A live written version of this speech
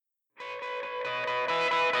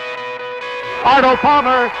Arnold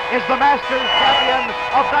Palmer is the Masters champion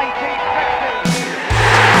of 1960.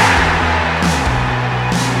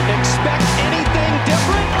 Expect anything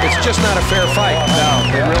different? It's just not a fair fight.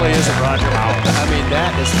 No, it really isn't, Roger. I mean,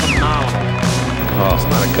 that is phenomenal. Oh, it's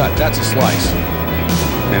not a cut. That's a slice.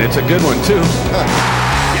 And it's a good one, too.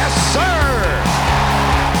 Yes, sir!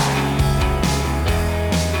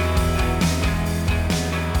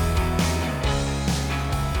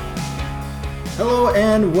 Hello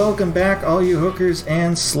and welcome back, all you hookers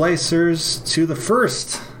and slicers, to the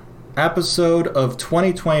first episode of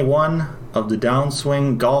 2021 of the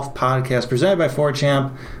Downswing Golf Podcast presented by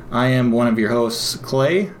 4Champ. I am one of your hosts,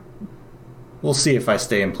 Clay. We'll see if I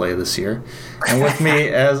stay in play this year. And with me,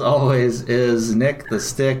 as always, is Nick the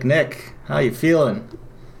Stick. Nick, how you feeling?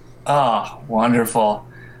 Wonderful.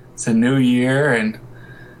 It's a new year and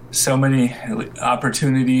so many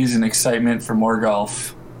opportunities and excitement for more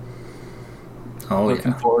golf.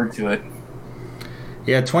 Looking forward to it.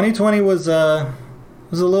 Yeah, 2020 was a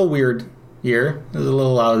little weird year. It was a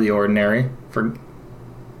little out of the ordinary for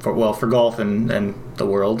golf and the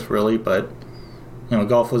world, really. But you know,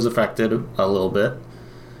 golf was affected a little bit,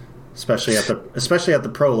 especially at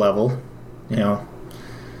the pro level. You know,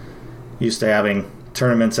 used to having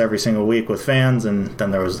tournaments every single week with fans, and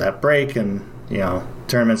then there was that break, and you know,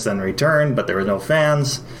 tournaments then returned, but there were no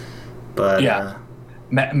fans. But yeah.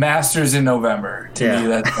 Masters in November. To me,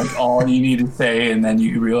 that's like all you need to say, and then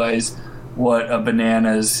you realize what a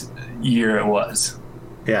bananas year it was.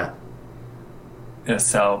 Yeah. Yeah.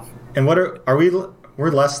 So. And what are we?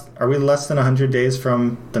 We're less. Are we less than 100 days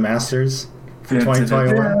from the Masters for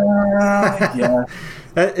 2021? Yeah.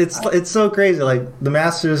 It's so crazy. Like the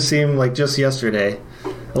Masters seem like just yesterday.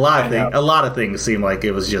 A lot of things seem like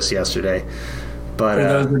it was just yesterday. But for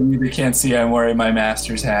those of you that can't see, I'm wearing my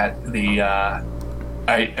Masters hat.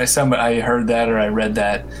 I heard that or I read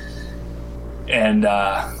that, and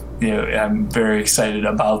I'm very excited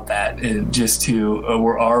about that.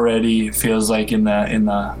 We're already feels like in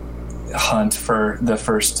the hunt for the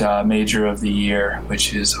first major of the year,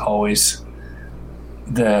 which is always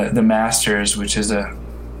the Masters, which is a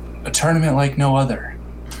tournament like no other,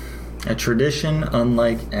 a tradition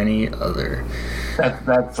unlike any other.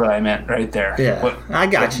 That's what I meant right there. Yeah, I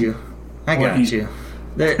got you.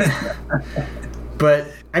 But,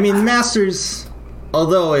 I mean, Masters,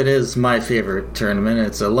 although it is my favorite tournament,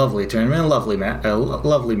 it's a lovely tournament, a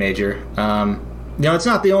lovely major. You know, it's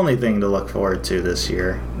not the only thing to look forward to this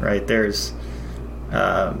year, right? There's,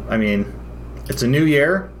 it's a new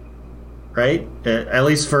year, right? At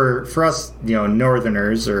least for us, you know,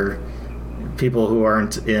 Northerners or people who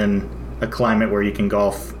aren't in a climate where you can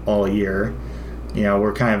golf all year. You know,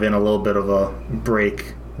 we're kind of in a little bit of a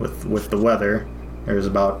break with the weather. There's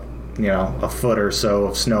about, you know, a foot or so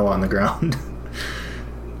of snow on the ground.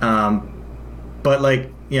 But like,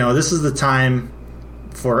 you know, this is the time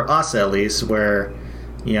for us at least where,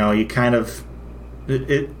 you know, you kind of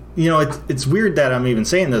it's weird that I'm even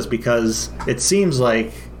saying this because it seems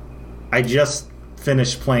like I just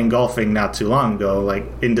finished playing golfing not too long ago. Like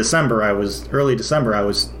in early December I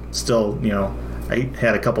was still, you know, I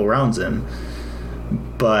had a couple rounds in.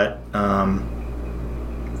 But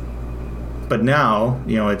now,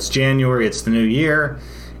 you know, it's January, it's the new year,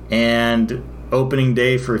 and opening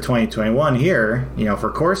day for 2021 here, you know,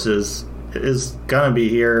 for courses is going to be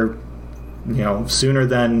here, you know, sooner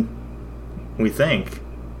than we think.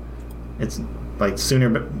 It's like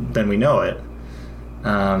sooner than we know it.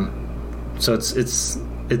 So it's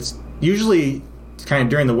usually kind of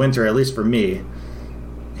during the winter, at least for me.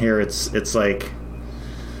 Here it's like,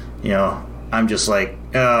 you know, I'm just like,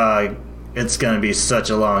 it's going to be such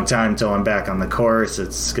a long time till I'm back on the course.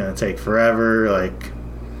 It's going to take forever. Like,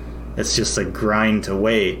 it's just a grind to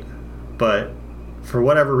wait. But for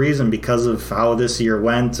whatever reason, because of how this year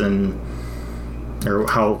went or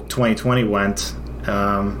how 2020 went,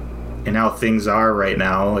 and how things are right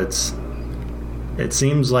now, it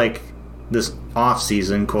seems like this off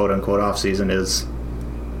season, quote unquote off season, is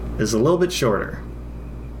a little bit shorter.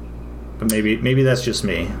 But maybe that's just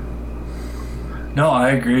me. No, I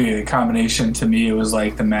agree. The combination to me, it was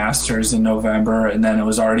like the Masters in November, and then it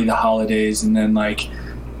was already the holidays, and then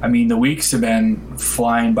the weeks have been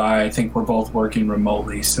flying by. I think we're both working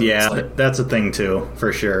remotely, so yeah, that's a thing too,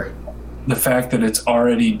 for sure. The fact that it's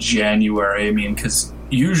already January, I mean, because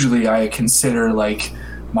usually I consider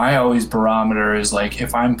my always barometer is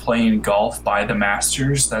if I'm playing golf by the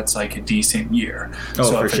Masters, that's a decent year. Oh,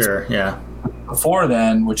 so for sure, yeah. Before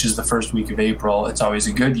then, which is the first week of April, it's always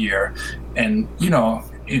a good year. And,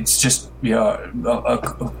 it's just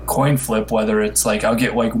a coin flip whether it's like I'll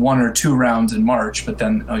get like 1 or 2 rounds in March, but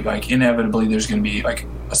then like inevitably there's going to be like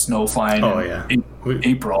a snow fine in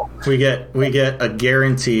April. We get a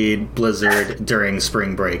guaranteed blizzard during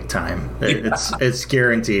spring break time. It's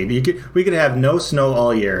guaranteed. We could have no snow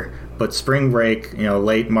all year, but spring break,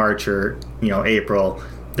 late March or April,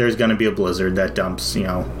 there's going to be a blizzard that dumps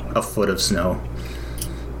a foot of snow.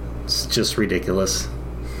 It's just ridiculous.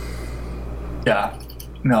 Yeah,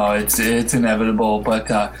 no, it's inevitable. But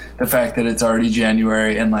the fact that it's already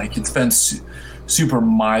January and like it's been super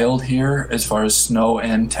mild here as far as snow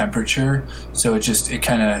and temperature, so it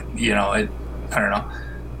kind of I don't know.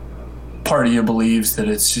 Part of you believes that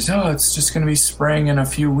it's just going to be spring in a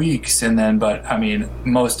few weeks, and then but I mean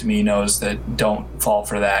most of me knows that don't fall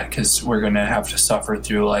for that, because we're going to have to suffer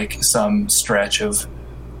through like some stretch of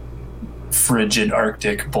frigid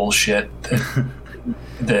Arctic bullshit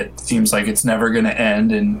that seems like it's never going to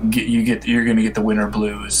end, and you're going to get the winter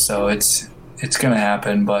blues. So it's going to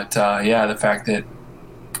happen. But the fact that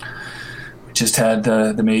we just had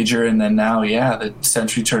the major, and then now the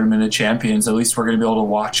Sentry Tournament of Champions, at least we're going to be able to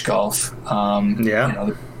watch golf.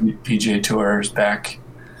 The PGA Tour is back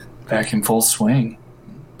in full swing.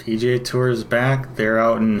 PGA Tour is back. They're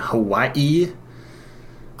out in Hawaii.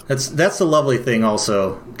 That's the lovely thing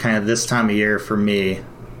also, kind of this time of year for me,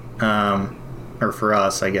 or for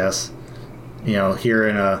us, I guess. Here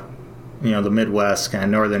in the Midwest, kind of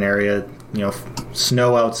northern area,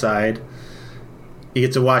 snow outside. You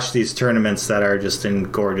get to watch these tournaments that are just in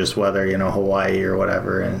gorgeous weather, Hawaii or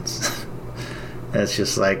whatever, and it's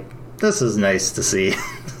just like, this is nice to see.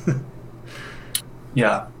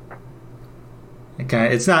 Yeah.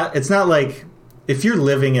 It's not like if you're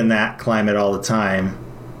living in that climate all the time,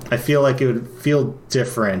 I feel like it would feel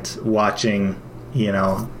different watching,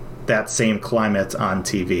 that same climate on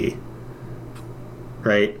TV,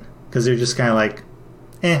 right? Because they're just kind of like,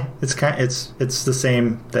 it's the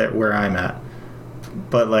same that where I'm at,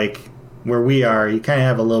 but like where we are, you kind of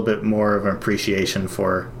have a little bit more of an appreciation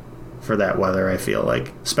for that weather. I feel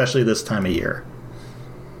like, especially this time of year.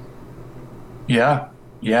 Yeah,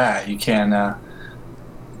 you can.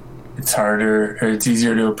 It's harder, or it's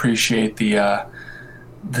easier to appreciate the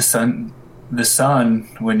sun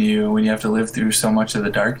when you have to live through so much of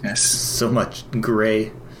the darkness, so much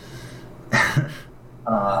gray.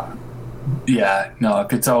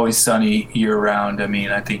 If it's always sunny year round, I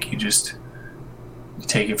mean, I think you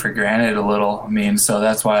take it for granted a little. I mean, so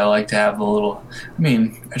that's why I like to have I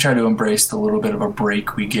try to embrace the little bit of a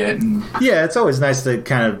break we get. And it's always nice to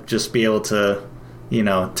kind of just be able to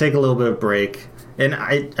take a little bit of break. And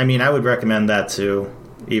I would recommend that to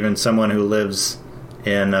even someone who lives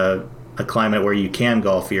in a climate where you can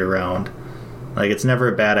golf year round. Like, it's never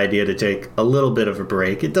a bad idea to take a little bit of a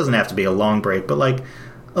break. It doesn't have to be a long break, but like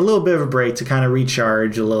a little bit of a break to kind of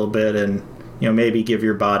recharge a little bit, and maybe give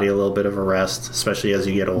your body a little bit of a rest, especially as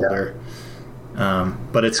you get older.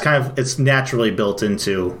 But it's naturally built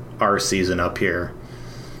into our season up here.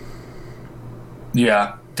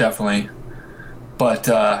 Yeah, definitely. But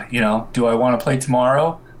do I want to play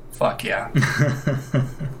tomorrow? Fuck yeah.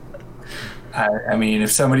 I mean,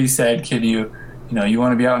 if somebody said, "Can you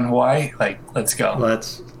want to be out in Hawaii?" Like, let's go.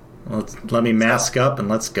 Let me mask up and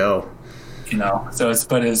let's go. So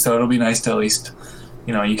it'll be nice to at least,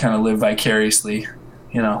 you kind of live vicariously,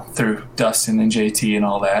 through Dustin and JT and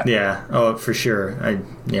all that. Yeah. Oh, for sure.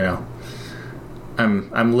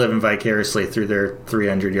 I'm living vicariously through their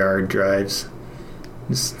 300-yard drives.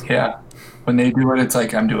 Yeah. When they do it, it's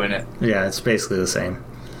like I'm doing it. Yeah, it's basically the same.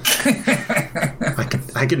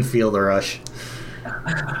 I can feel the rush.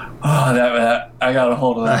 Oh, that I got a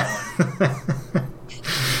hold of that one.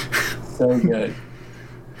 So good.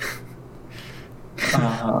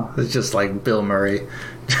 It's just like Bill Murray,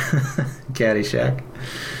 Caddyshack.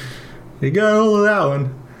 You got a hold of that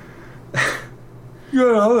one. You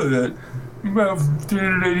got a hold of it. About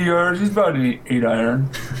 380 yards. It's about an 8-iron.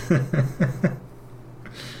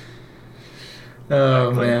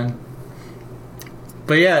 Oh, man.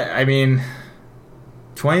 But yeah, I mean,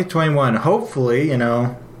 2021, hopefully,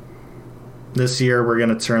 this year we're going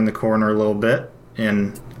to turn the corner a little bit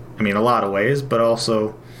in, a lot of ways, but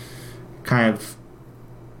also kind of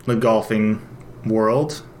the golfing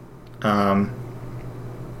world.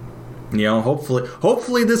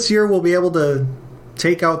 Hopefully this year we'll be able to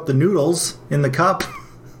take out the noodles in the cup.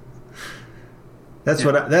 That's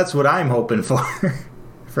what I'm hoping for.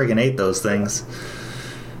 Freaking hate those things.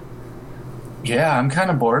 Yeah, I'm kind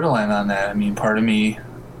of borderline on that. I mean, part of me,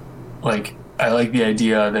 like, I like the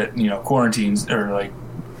idea that quarantines, or like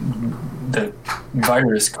the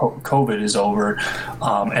COVID is over,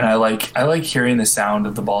 and I like hearing the sound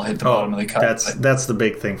of the ball hit the bottom of the cup. That's the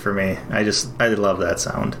big thing for me. I love that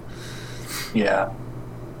sound. Yeah,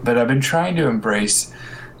 but I've been trying to embrace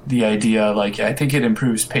the idea. Like, I think it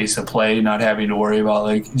improves pace of play, not having to worry about,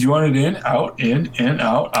 like, do you want it in, out,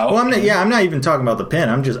 out. Well, I'm not even talking about the pin.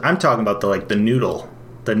 I'm talking about the noodle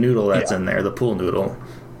that's in there, the pool noodle.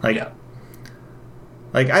 Like,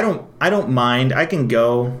 like I don't mind. I can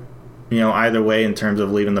go, either way in terms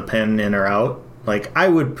of leaving the pin in or out. Like, I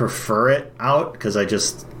would prefer it out because I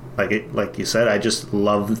just like you said, I just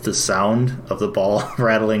love the sound of the ball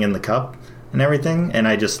rattling in the cup and everything, and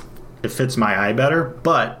it fits my eye better.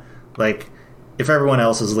 But like, if everyone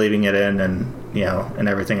else is leaving it in and and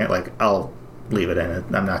everything, like, I'll leave it in.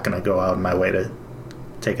 I'm not going to go out of my way to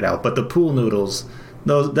take it out. But the pool noodles,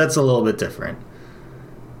 that's a little bit different.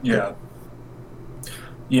 Yeah,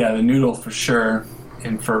 the noodle for sure,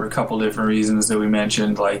 and for a couple different reasons that we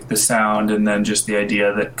mentioned, like the sound and then just the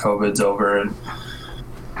idea that COVID's over.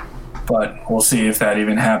 But we'll see if that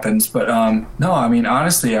even happens. But no, I mean,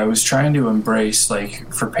 honestly, I was trying to embrace,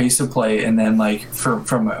 like, for pace of play, and then, like,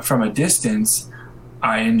 from a distance,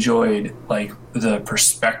 I enjoyed, like, the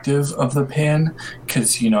perspective of the pin,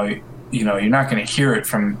 because you're not going to hear it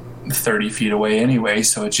from 30 feet away anyway,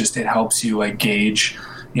 so it helps you, like, gauge.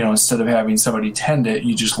 Instead of having somebody tend it,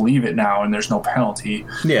 you just leave it now, and there's no penalty.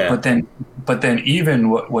 Yeah. But then even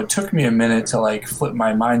what took me a minute to, like, flip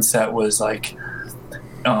my mindset was, like,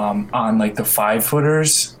 on, like, the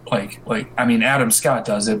 5-footers, like I mean, Adam Scott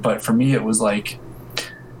does it, but for me it was like,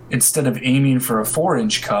 instead of aiming for a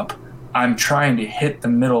 4-inch cup, I'm trying to hit the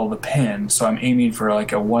middle of the pin, so I'm aiming for,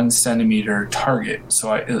 like, a 1 centimeter target.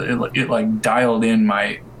 So it like dialed in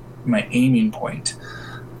my aiming point,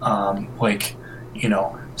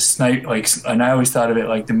 snipe, like, and I always thought of it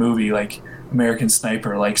like the movie, like, American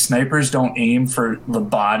Sniper. Like, snipers don't aim for the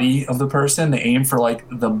body of the person, they aim for, like,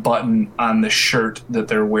 the button on the shirt that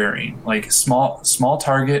they're wearing. Like, small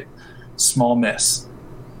target, small miss.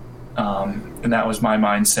 And that was my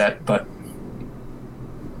mindset. But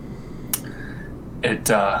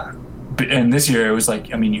and this year it was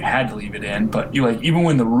like, I mean, you had to leave it in, but even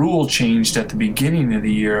when the rule changed at the beginning of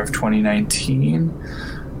the year of 2019,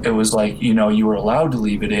 it was like, you were allowed to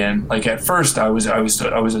leave it in. Like, at first I was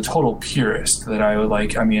a total purist, that I would,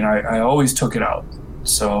 like, I mean, I always took it out.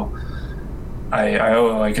 So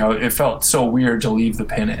it felt so weird to leave the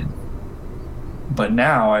pin in. But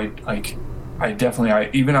now I definitely,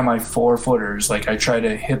 even on my 4-footers, like, I try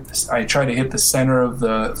to hit the center of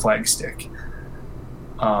the flagstick.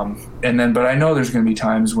 But I know there's going to be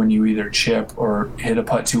times when you either chip or hit a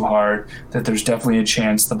putt too hard that there's definitely a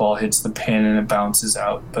chance the ball hits the pin and it bounces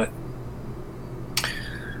out. But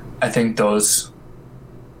I think those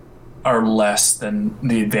are less than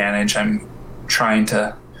the advantage I'm trying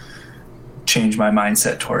to change my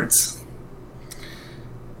mindset towards.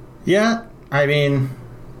 Yeah, I mean,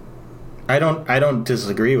 I don't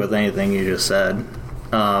disagree with anything you just said.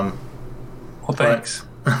 Well, thanks.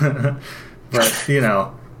 But,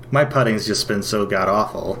 my putting's just been so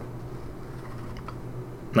god-awful.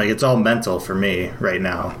 Like, it's all mental for me right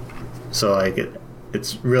now. So, like,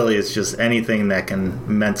 it's just anything that can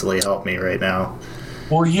mentally help me right now.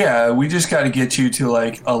 Well, yeah, we just got to get you to,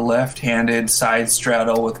 like, a left-handed side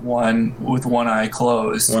straddle with one eye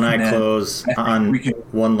closed. One eye closed on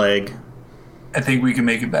one leg. I think we can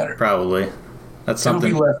make it better. Probably. That's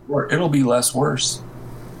something. It'll be less worse.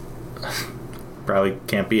 Probably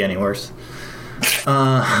can't be any worse.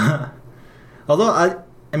 Although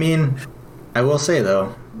I mean, I will say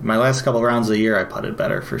though, my last couple rounds of the year I putted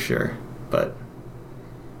better for sure, but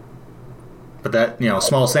that,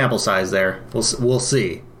 small sample size there. We'll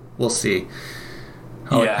see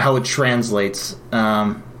how it translates.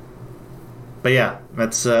 But yeah,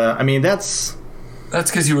 that's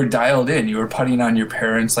because you were dialed in. You were putting on your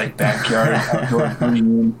parents' like backyard outdoor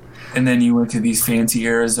green, and then you went to these fancy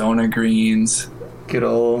Arizona greens. Good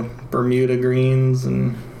old Bermuda greens,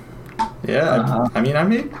 and I mean, I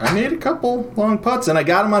made a couple long putts, and I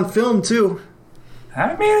got them on film too.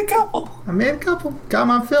 I made a couple. Got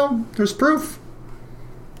them on film. There's proof.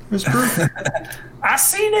 I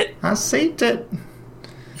seen it.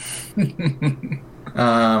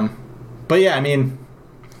 But yeah, I mean,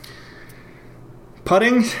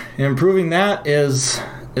 putting and improving that is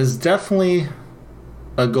definitely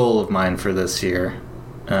a goal of mine for this year.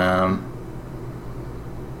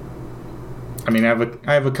 I mean,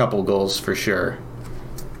 I have a couple goals for sure,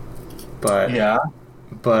 but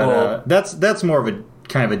that's more of a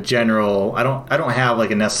kind of a general. I don't have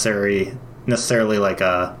like a necessarily like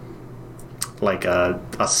a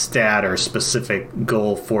stat or specific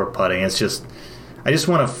goal for putting. It's just I just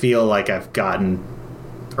want to feel like I've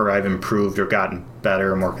improved or gotten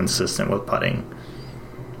better, more consistent with putting.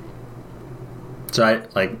 So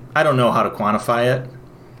I don't know how to quantify it,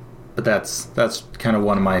 but that's kind of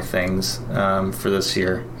one of my things for this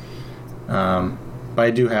year. But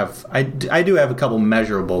I do have a couple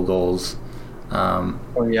measurable goals.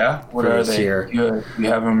 Oh yeah, what are they? Year. You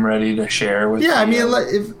have them ready to share with? Yeah, I mean,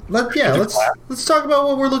 let's talk about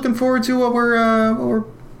what we're looking forward to, what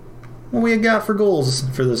we got for goals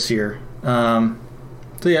for this year. So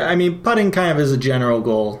yeah, I mean, putting kind of is a general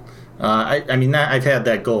goal. I mean, I've had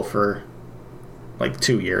that goal for like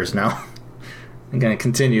 2 years now. I'm going to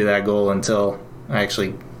continue that goal until I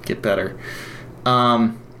actually get better.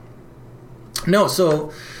 No,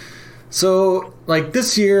 so like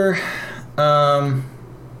this year, one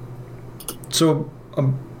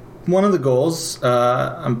of the goals,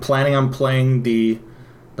 I'm planning on playing the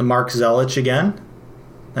Mark Zelich again,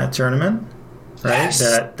 that tournament, right? Yes.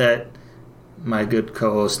 That my good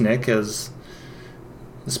co-host Nick has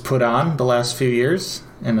put on the last few years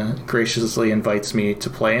and graciously invites me to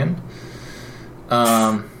play in.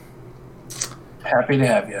 Happy to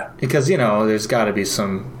have you. Because, there's got to be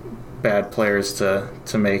some bad players to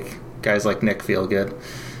make guys like Nick feel good.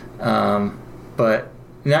 But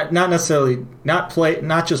not necessarily not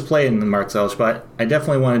just play in the Mark Zelich, but I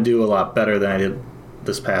definitely want to do a lot better than I did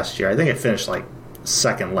this past year. I think I finished like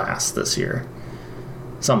second last this year.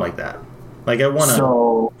 Something like that. Like I want to.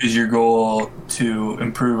 So is your goal to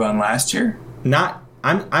improve on last year?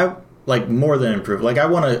 I like more than improve. Like I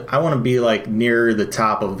want to be like near the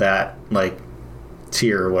top of that like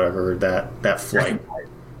tier or whatever that flight.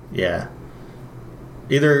 Yeah.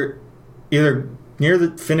 Either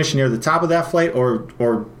finish near the top of that flight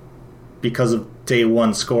or because of day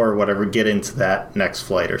one score or whatever, get into that next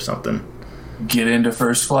flight or something. Get into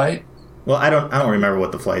first flight? Well, I don't remember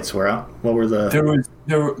what the flights were. What were the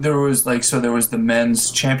there was the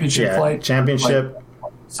men's championship flight. Championship.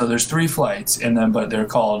 So there's 3 flights but they're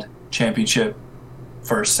called championship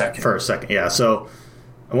first, second. Yeah. So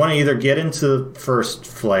I want to either get into the first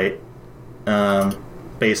flight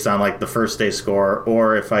based on like the first day score,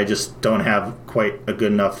 or if I just don't have quite a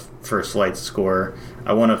good enough first flight score,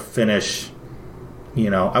 I want to finish,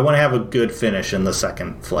 I want to have a good finish in the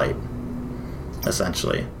second flight,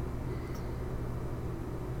 essentially.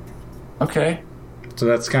 Okay. So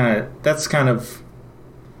that's kind of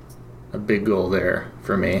a big goal there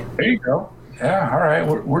for me. There you go. Yeah, all right.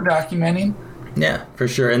 We're documenting. Yeah, for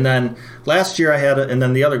sure. And then last year and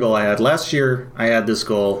then the other goal I had last year, I had this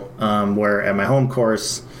goal where at my home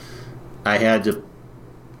course, I had to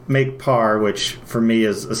make par, which for me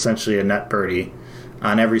is essentially a net birdie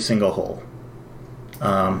on every single hole,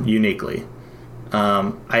 uniquely.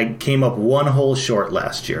 I came up one hole short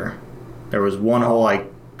last year. There was one hole I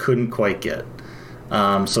couldn't quite get.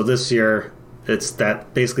 So this year, it's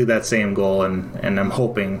basically that same goal, and I'm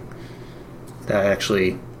hoping that I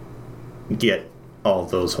actually get all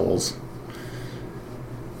of those holes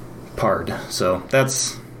parred. So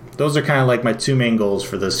those are kind of like my 2 main goals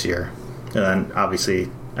for this year. And then obviously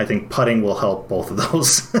I think putting will help both of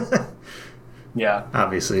those. Yeah.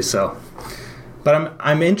 Obviously. So but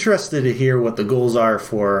I'm interested to hear what the goals are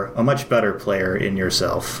for a much better player in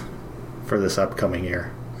yourself for this upcoming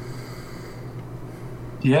year.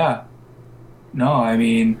 Yeah. No, I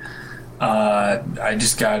mean, I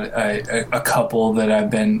just got a couple that I've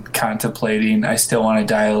been contemplating. I still want to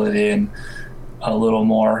dial it in a little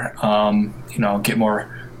more, get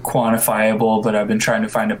more quantifiable, but I've been trying to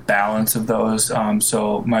find a balance of those.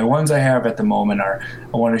 So my ones I have at the moment are,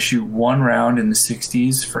 I want to shoot 1 round in the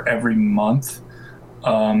 60s for every month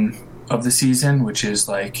of the season, which is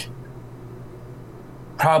like,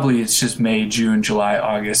 probably it's just May, June, July,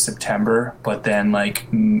 August, September, but then like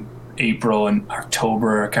April and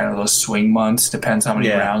October are kind of those swing months. Depends how many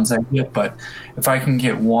rounds I get. But if I can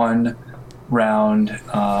get 1 round,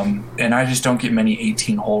 and I just don't get many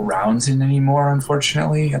 18-hole rounds in anymore,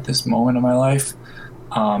 unfortunately, at this moment of my life.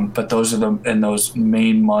 But those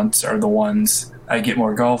main months are the ones I get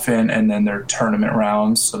more golf in, and then they're tournament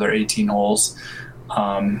rounds, so they're 18 holes.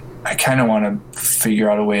 I kind of want to figure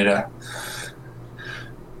out a way to.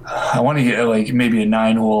 I want to get like maybe a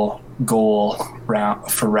 9-hole goal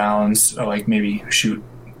round for rounds, or like maybe shoot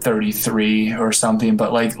 33 or something.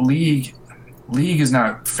 But like league is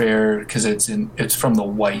not fair because it's from the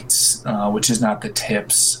whites, which is not the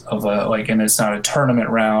tips of and it's not a tournament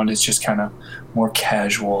round. It's just kind of more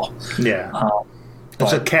casual. Yeah,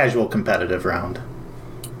 it's a casual competitive round.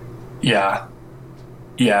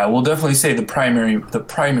 Yeah, we'll definitely say the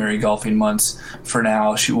primary golfing months for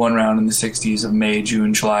now. Shoot 1 round in the 60s of May,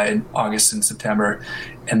 June, July, August, and September,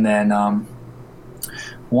 and then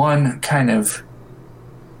one kind of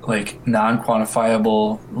like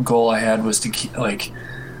non-quantifiable goal I had was to keep, like,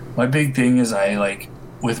 my big thing is I like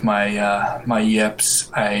with my my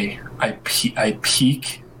yips I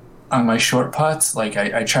peak on my short putts. Like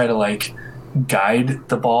I try to like guide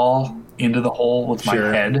the ball into the hole with my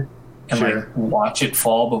head and like watch it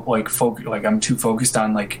fall, but like like I'm too focused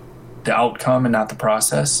on like the outcome and not the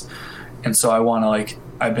process. And so I want to like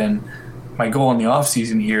my goal in the off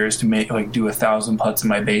season here is to do 1,000 putts in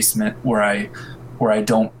my basement where I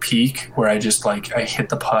don't peak, where I just like I hit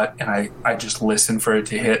the putt and I just listen for it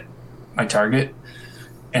to hit my target.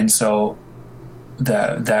 And so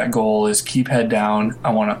that goal is keep head down.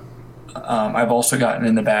 I want to I've also gotten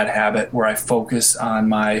in the bad habit where I focus on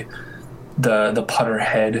the putter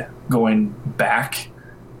head going back.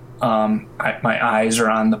 My eyes are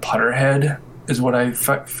on the putter head is what I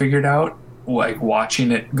figured out, like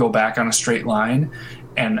watching it go back on a straight line,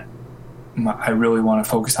 and I really want to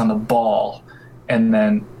focus on the ball, and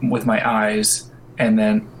then with my eyes, and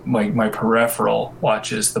then my peripheral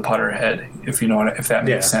watches the putter head, if that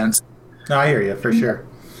makes sense. No, I hear you for sure.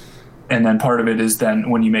 And then part of it is then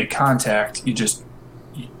when you make contact, you just,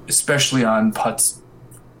 especially on putts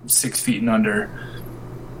 6 feet and under,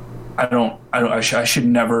 I should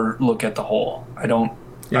never look at the hole.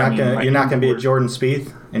 You're not gonna be a Jordan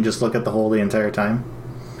Spieth and just look at the hole the entire time.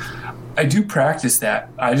 I do practice that.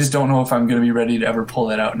 I just don't know if I'm going to be ready to ever pull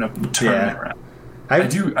that out in a tournament round. I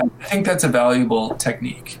think that's a valuable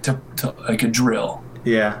technique to like a drill.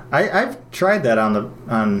 Yeah, I've tried that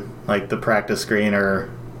on like the practice green or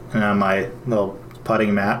on my little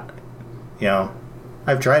putting mat.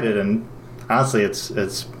 I've tried it, and honestly,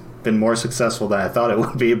 it's been more successful than I thought it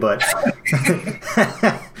would be. But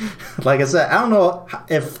like I said, I don't know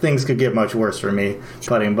if things could get much worse for me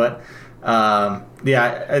putting. But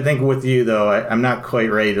I think with you though, I'm not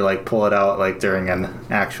quite ready to like pull it out like during an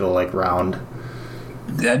actual like round.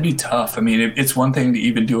 That'd be tough. I mean, it's one thing to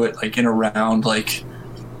even do it like in a round, like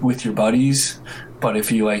with your buddies, but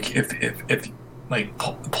if you like, if like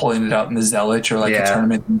pulling it out in the Zealot or like a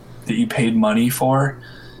tournament that you paid money for,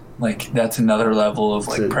 like that's another level of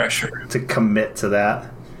like pressure to commit to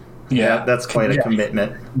that. Yeah, that's quite a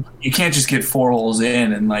commitment. You can't just get 4 holes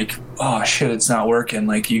in and like, oh shit, it's not working.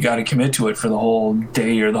 Like you got to commit to it for the whole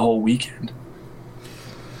day or the whole weekend.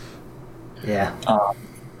 Yeah.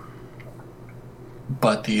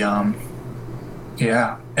 But and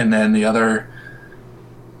then the other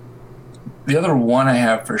one I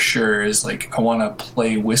have for sure is like I want to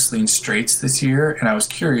play Whistling Straits this year, and I was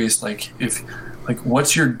curious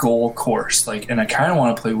what's your goal course like? And I kind of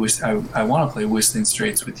want to play I want to play Whistling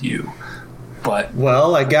Straits with you, but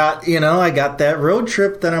I got that road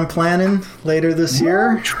trip that I'm planning later this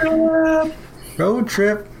year. Road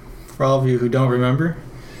trip for all of you who don't remember.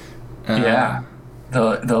 The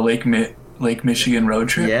Lake Michigan road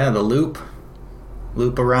trip. Yeah, the loop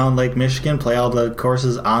around Lake Michigan. Play all the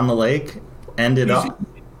courses on the lake. End it up.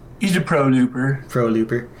 He's a pro looper. Pro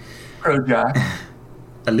jock.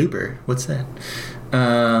 A looper. What's that?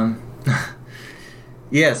 The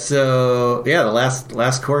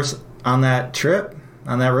last course on that trip,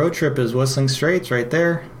 on that road trip, is Whistling Straits right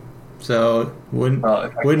there. So wouldn't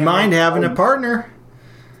mind having a partner.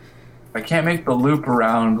 I can't make the loop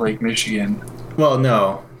around Lake Michigan. Well,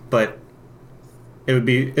 no, but it would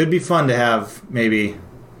be fun to have maybe,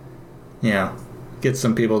 get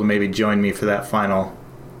some people to maybe join me for that final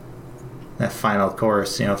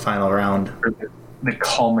course, final round. The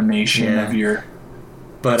culmination of your.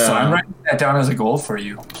 But so I'm writing that down as a goal for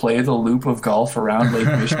you. Play the loop of golf around Lake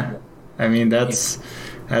Michigan. I mean, that's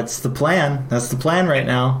the plan. That's the plan right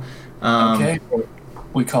now. Okay,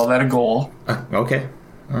 we call that a goal. Okay,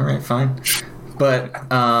 all right, fine.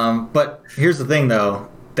 But here's the thing, though.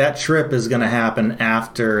 That trip is going to happen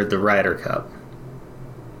after the Ryder Cup.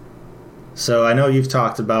 So I know you've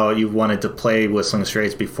talked about you wanted to play Whistling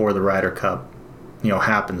Straits before the Ryder Cup,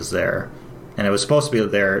 happens there. And it was supposed to be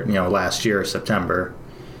there, last year, September,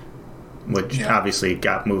 which obviously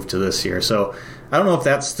got moved to this year. So I don't know if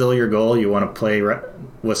that's still your goal. You want to play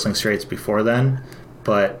Whistling Straits before then,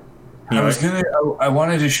 but I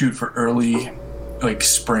wanted to shoot for early, like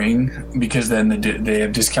spring, because then they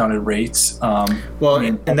have discounted rates. My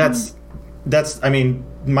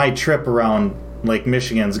trip around Lake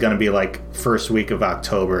Michigan is going to be like first week of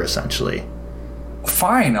October, essentially.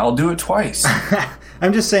 Fine, I'll do it twice.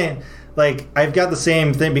 I'm just saying. Like, I've got the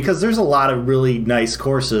same thing, because there's a lot of really nice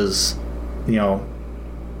courses, kind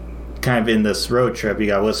of in this road trip. You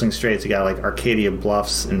got Whistling Straits, you got, like, Arcadia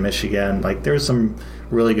Bluffs in Michigan. Like, there's some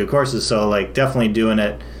really good courses, so, like, definitely doing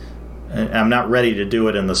it. I'm not ready to do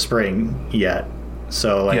it in the spring yet.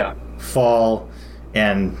 So, fall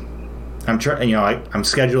and I'm trying. I'm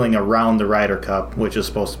scheduling around the Ryder Cup, which is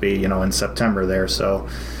supposed to be in September there. So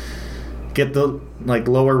get the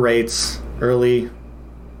lower rates early,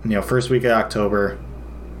 first week of October.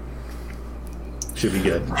 Should be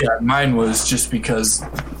good. Yeah, mine was just because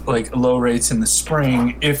low rates in the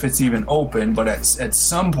spring, if it's even open, but at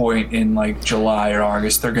some point in July or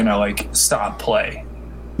August, they're gonna stop play.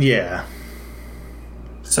 Yeah.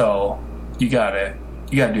 So you gotta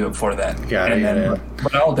do it for that.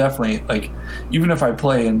 But I'll definitely even if I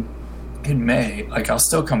play in May, I'll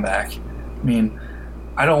still come back. I mean,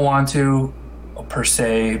 I don't want to per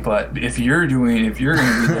se, but if you're gonna be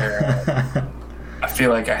there, I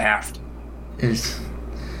feel like I have to.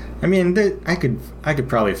 I could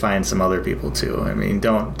probably find some other people too. I mean,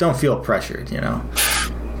 don't feel pressured,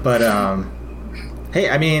 But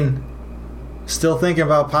hey, still thinking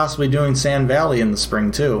about possibly doing Sand Valley in the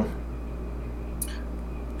spring too.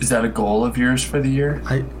 Is that a goal of yours for the year?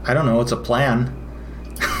 I don't know. It's a plan.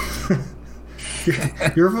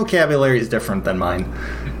 Your vocabulary is different than mine.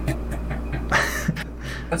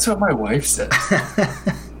 That's what my wife says.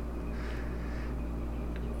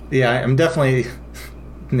 Yeah, I'm definitely...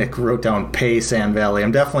 Nick wrote down pay Sand Valley.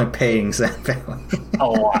 I'm definitely paying Sand Valley. A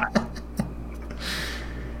lot.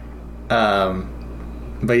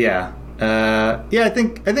 But yeah. I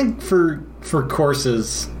think for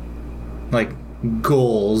courses,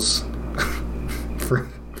 goals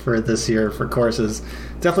for this year for courses,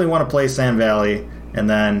 definitely want to play Sand Valley, and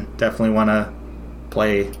then definitely want to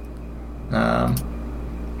play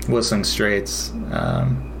Whistling Straits,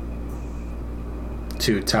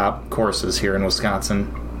 2 top courses here in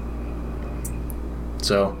Wisconsin.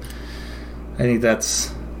 So I think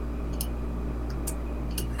that's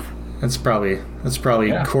probably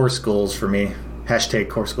course goals for me. #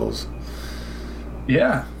 course goals.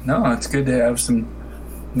 Yeah, no, it's good to have some.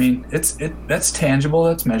 That's tangible,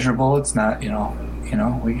 that's measurable. It's not, we.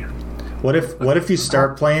 What if you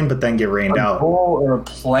start playing but then get rained out? A goal or a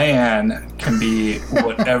plan can be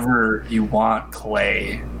whatever you want,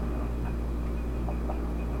 Clay.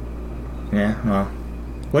 Yeah,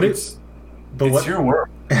 well, It's your world.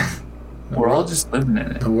 We're all just living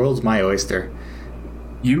in it. The world's my oyster.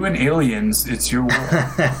 You and aliens, it's your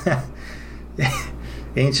world.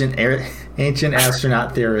 Ancient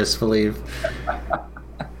astronaut theorists believe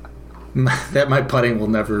that my putting will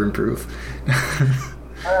never improve.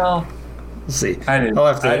 Well, we'll see. I'll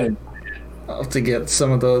have to get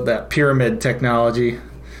some of that pyramid technology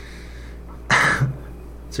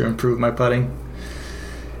to improve my putting.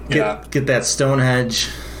 Get that Stonehenge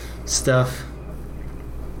stuff.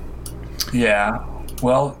 Yeah.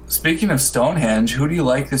 Well, speaking of Stonehenge, who do you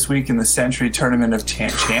like this week in the Sentry Tournament of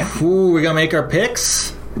Champions? Ooh, we gonna make our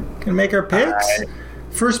picks?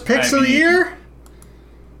 First picks of the year?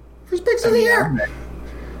 First picks of the year.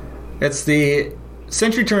 It's the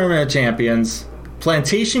Sentry Tournament of Champions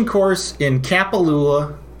Plantation Course in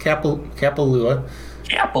Kapalua,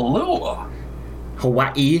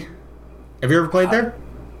 Hawaii. Have you ever played there?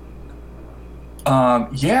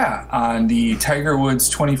 Yeah, on the Tiger Woods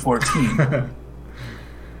 2014.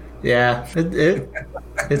 Yeah,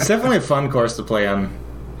 it's definitely a fun course to play on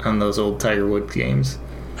those old Tiger Woods games.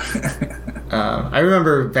 I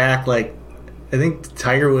remember back, I think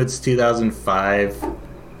Tiger Woods 2005,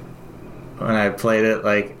 when I played it,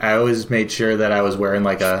 I always made sure that I was wearing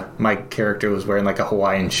my character was wearing a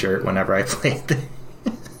Hawaiian shirt whenever I played it.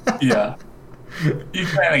 Yeah, you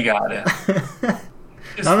kind of got it.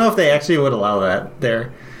 I don't know if they actually would allow that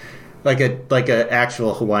there, like a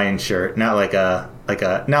actual Hawaiian shirt, not like a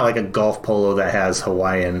golf polo that has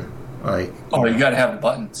Hawaiian you got to have the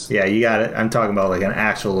buttons. Yeah, you got it. I'm talking about an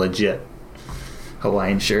actual legit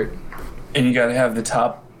Hawaiian shirt, and you got to have the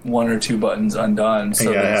top 1 or 2 buttons undone. So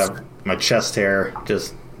you got to have my chest hair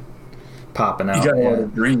just popping out. You got to let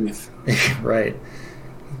it breathe. Right.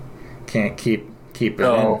 Can't keep it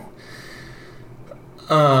in.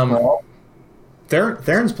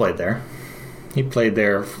 Theron's played there. He played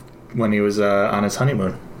there when he was on his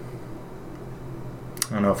honeymoon.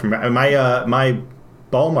 I don't know if my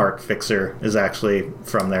ball mark fixer is actually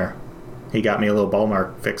from there. He got me a little ball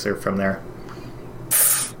mark fixer from there.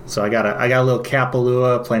 So I got a little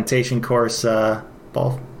Kapalua Plantation Course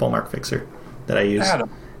ball mark fixer that I use.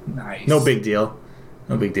 Nice. No big deal.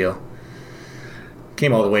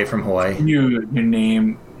 Came all the way from Hawaii.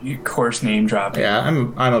 Your course name dropping. Yeah,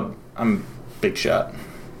 I'm a big shot.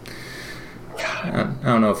 I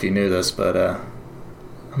don't know if you knew this, but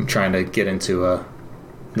I'm trying to get into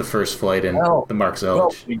the first flight in the Mark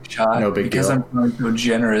Zelich. Big shot. No big because deal. I'm feeling so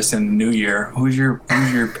generous in the new year. Who's your pick?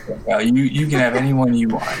 You can have anyone you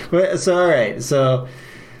want. So all right. So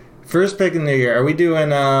First pick in the year. Are we doing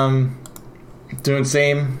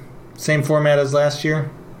same format as last year?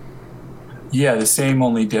 Yeah, the same,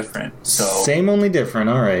 only different. So Same, only different.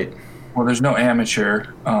 All right. Well, there's no amateur,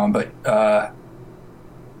 but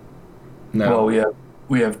No. well,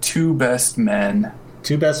 we have two best men.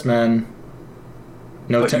 Two best men.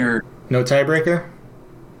 No no tiebreaker?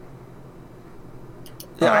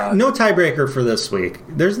 No tiebreaker for this week.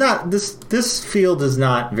 There's not this field is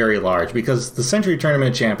not very large because the Sentry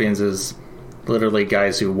Tournament of Champions is literally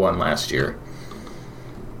guys who won last year.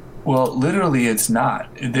 Well, literally, it's not.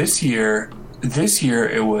 This year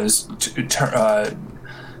it was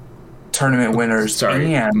tournament winners.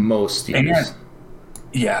 Sorry, and most years.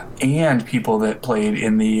 And people that played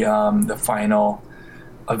in the final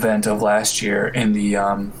event of last year in the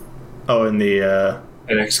in the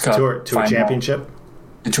FedEx Cup Tour final, Championship.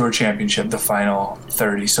 The Tour Championship, the final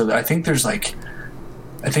 30. So I think there was.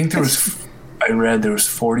 I read there was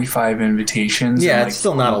 45 invitations. Yeah, and it's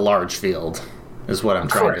still not a large field, is what I'm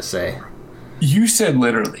trying to say. You said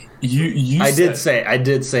literally. I did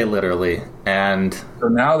say literally, and so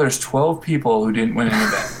now there's 12 people who didn't win an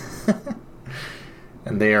event,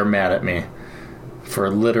 and they are mad at me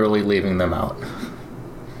for literally leaving them out.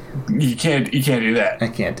 You can't do that. I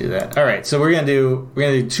can't do that. All right, so we're gonna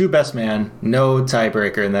do two best man, no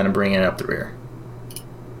tiebreaker, and then I'm bringing it up the rear.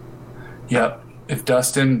 Yep. If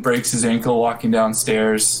Dustin breaks his ankle walking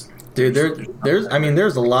downstairs, dude, there's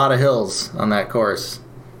a lot of hills on that course.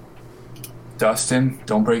 Dustin,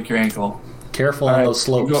 don't break your ankle. Careful on those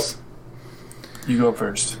slopes. You go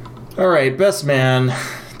first. All right, best man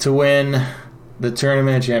to win the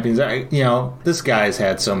Tournament of Champions. This guy's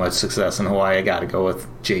had so much success in Hawaii. I got to go with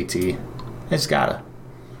JT. I just gotta.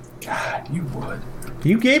 God, you would.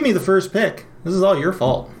 You gave me the first pick. This is all your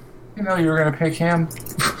fault. You know you were gonna pick him.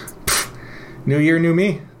 New year, new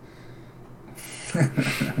me.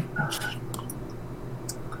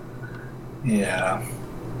 Yeah.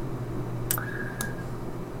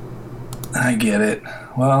 I get it.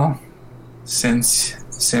 Well, since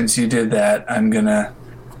you did that, I'm gonna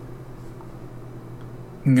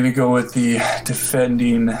go with the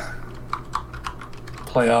defending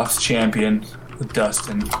playoffs champion with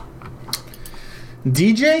Dustin.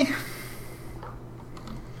 DJ?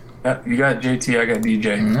 Yep, you got JT, I got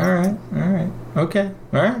DJ. All right. Okay.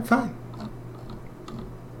 All right, fine.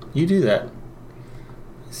 You do that.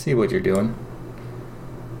 See what you're doing.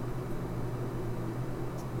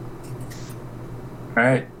 All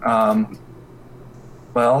right.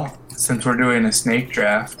 Well, since we're doing a snake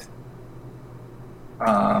draft,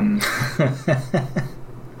 I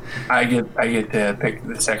get to pick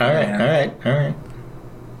the second man. All right.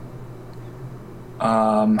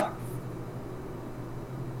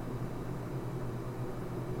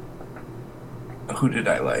 Who did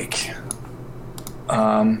I like?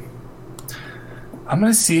 I'm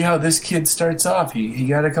gonna see how this kid starts off. He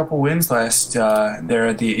got a couple wins last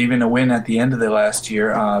even a win at the end of the last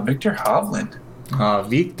year. Victor Hovland.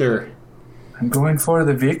 Victor. I'm going for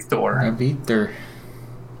the Victor. Victor.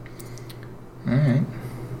 All right.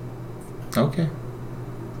 Okay.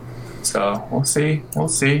 So we'll see.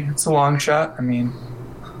 It's a long shot. I mean,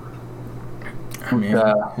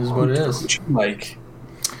 here's what it is. What you like?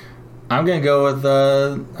 I'm gonna go with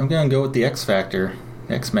the X Factor,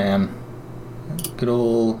 X Man, good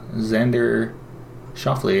old Xander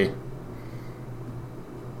Schauffele.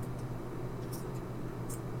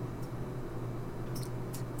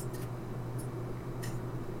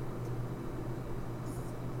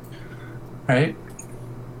 Right,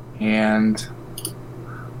 and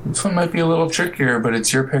this one might be a little trickier, but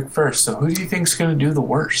it's your pick first. So who do you think's gonna do the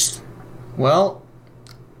worst? Well,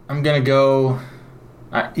 I'm gonna go.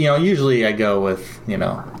 Usually I go with,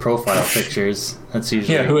 profile pictures. That's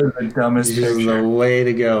usually who is the dumbest picture? the way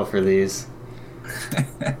to go for these.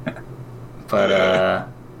 But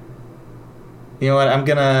you know what? I'm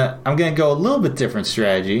gonna go a little bit different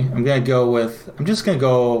strategy. I'm just gonna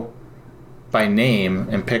go by name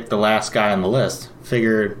and pick the last guy on the list.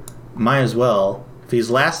 Figured might as well. If he's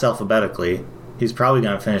last alphabetically, he's probably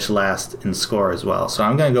gonna finish last in score as well. So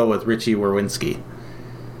I'm gonna go with Richie Werwinski.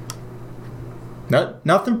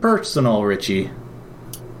 Nothing personal, Richie,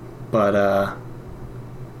 but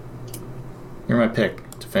you're my pick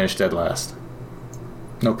to finish dead last.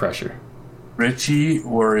 No pressure. Richie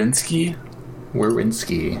Werwinski?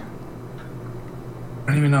 Werwinski. I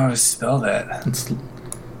don't even know how to spell that. It's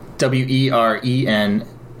Weren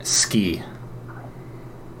ski.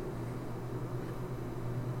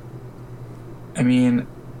 I mean,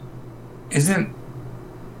 isn't...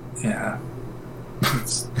 Yeah.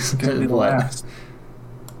 It's gonna be the last.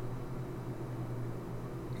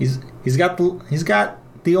 He's got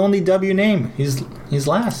the only W name. He's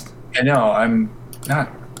last. I know. I'm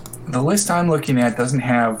not. The list I'm looking at doesn't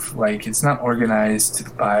have, like, it's not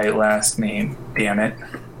organized by last name. Damn it.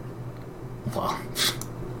 Well,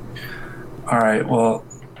 all right. Well,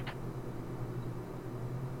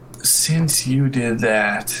 since you did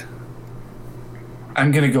that,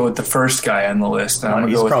 I'm going to go with the first guy on the list. I'm going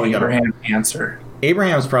to go with Abraham Answer.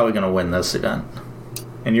 Abraham's probably going to win this event.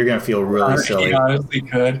 And you're going to feel really silly. I honestly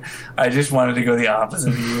could. I just wanted to go the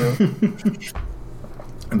opposite of you.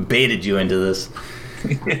 I baited you into this.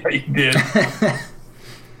 Yeah, you did.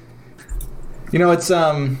 You know, it's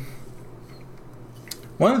one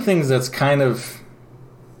of the things that's kind of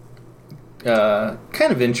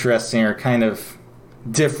interesting or kind of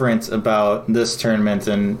different about this tournament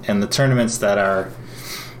and the tournaments that are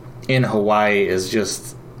in Hawaii is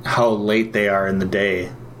just how late they are in the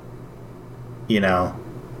day. You know,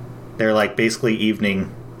 they're like basically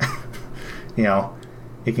evening. You know,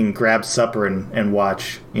 you can grab supper and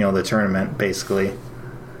watch, you know, the tournament basically.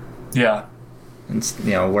 Yeah. It's,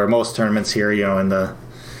 you know, where most tournaments here, you know, in the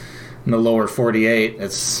lower 48,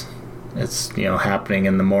 it's you know, happening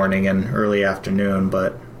in the morning and early afternoon,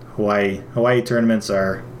 but Hawaii tournaments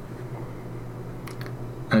are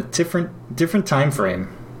a different time frame.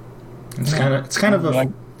 It's kind of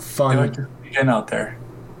a fun. I like to get out there.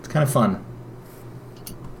 It's kind of fun.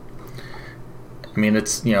 I mean,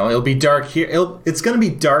 it's, you know, it'll be dark here. It's going to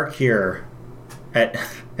be dark here at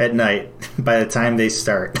night by the time they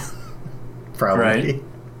start. Probably.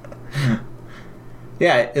 Right.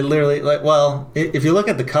 Yeah, it literally, like, well, if you look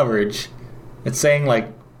at the coverage, it's saying, like,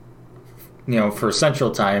 you know, for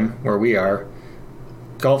Central Time, where we are,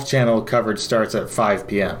 Golf Channel coverage starts at 5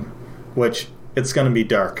 p.m., which it's going to be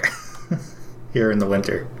dark here in the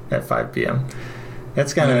winter at 5 p.m.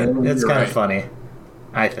 It's kind of funny,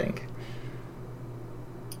 I think.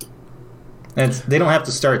 And they don't have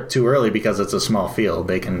to start too early because it's a small field.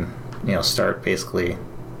 They can, you know, start basically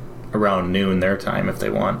around noon their time if they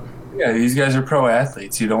want. Yeah, these guys are pro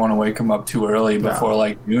athletes. You don't want to wake them up too early before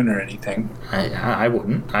like noon or anything. I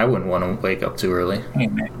wouldn't want to wake up too early. I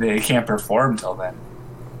mean, they can't perform till then.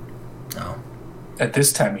 No. At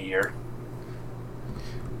this time of year.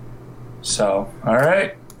 So, all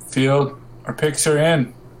right, field. Our picks are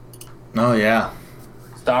in. Oh yeah.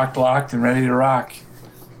 Stocked, locked, and ready to rock.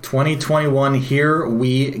 2021, here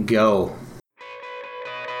we go.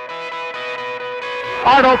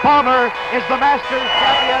 Arnold Palmer is the Masters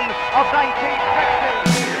champion of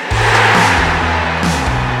 1960.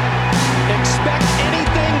 Expect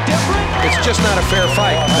anything different? It's just not a fair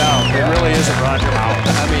fight. No, it really isn't, Roger.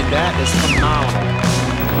 I mean, that is phenomenal.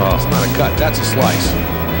 Oh, it's not a cut. That's a slice.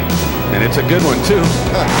 And it's a good one, too.